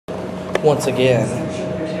Once again,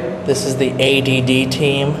 this is the A.D.D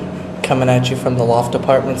team coming at you from the loft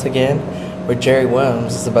apartments again, where Jerry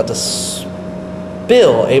Williams is about to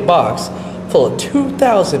spill a box full of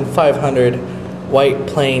 2,500 white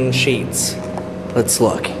plain sheets. Let's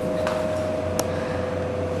look.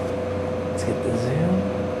 Let's get the zoom.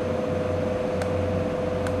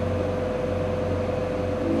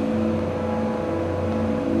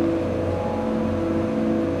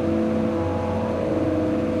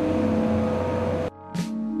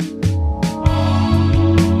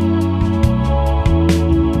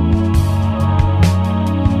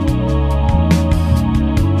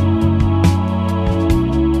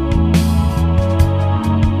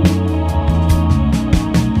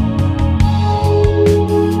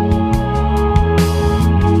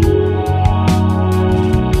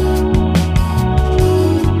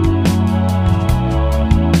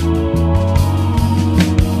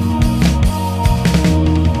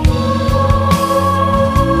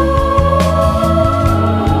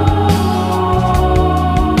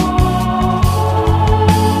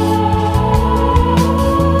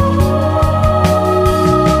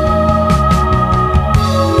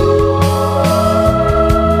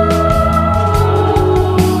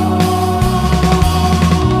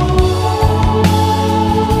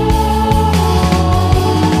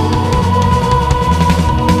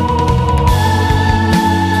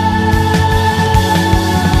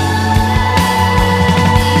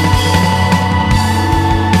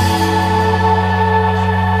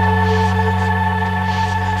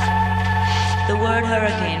 The word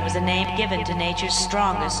hurricane was a name given to nature's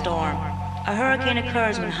strongest storm. A hurricane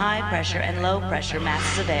occurs when high pressure and low pressure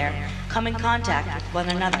masses of air come in contact with one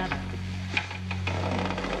another.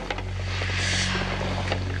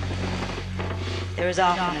 There is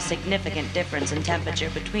often a significant difference in temperature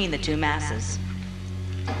between the two masses.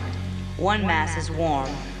 One mass is warm,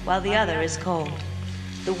 while the other is cold.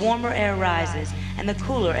 The warmer air rises and the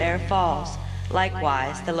cooler air falls.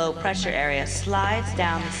 Likewise, the low-pressure area slides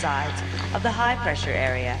down the sides of the high-pressure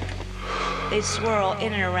area. They swirl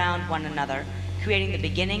in and around one another, creating the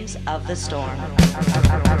beginnings of the storm.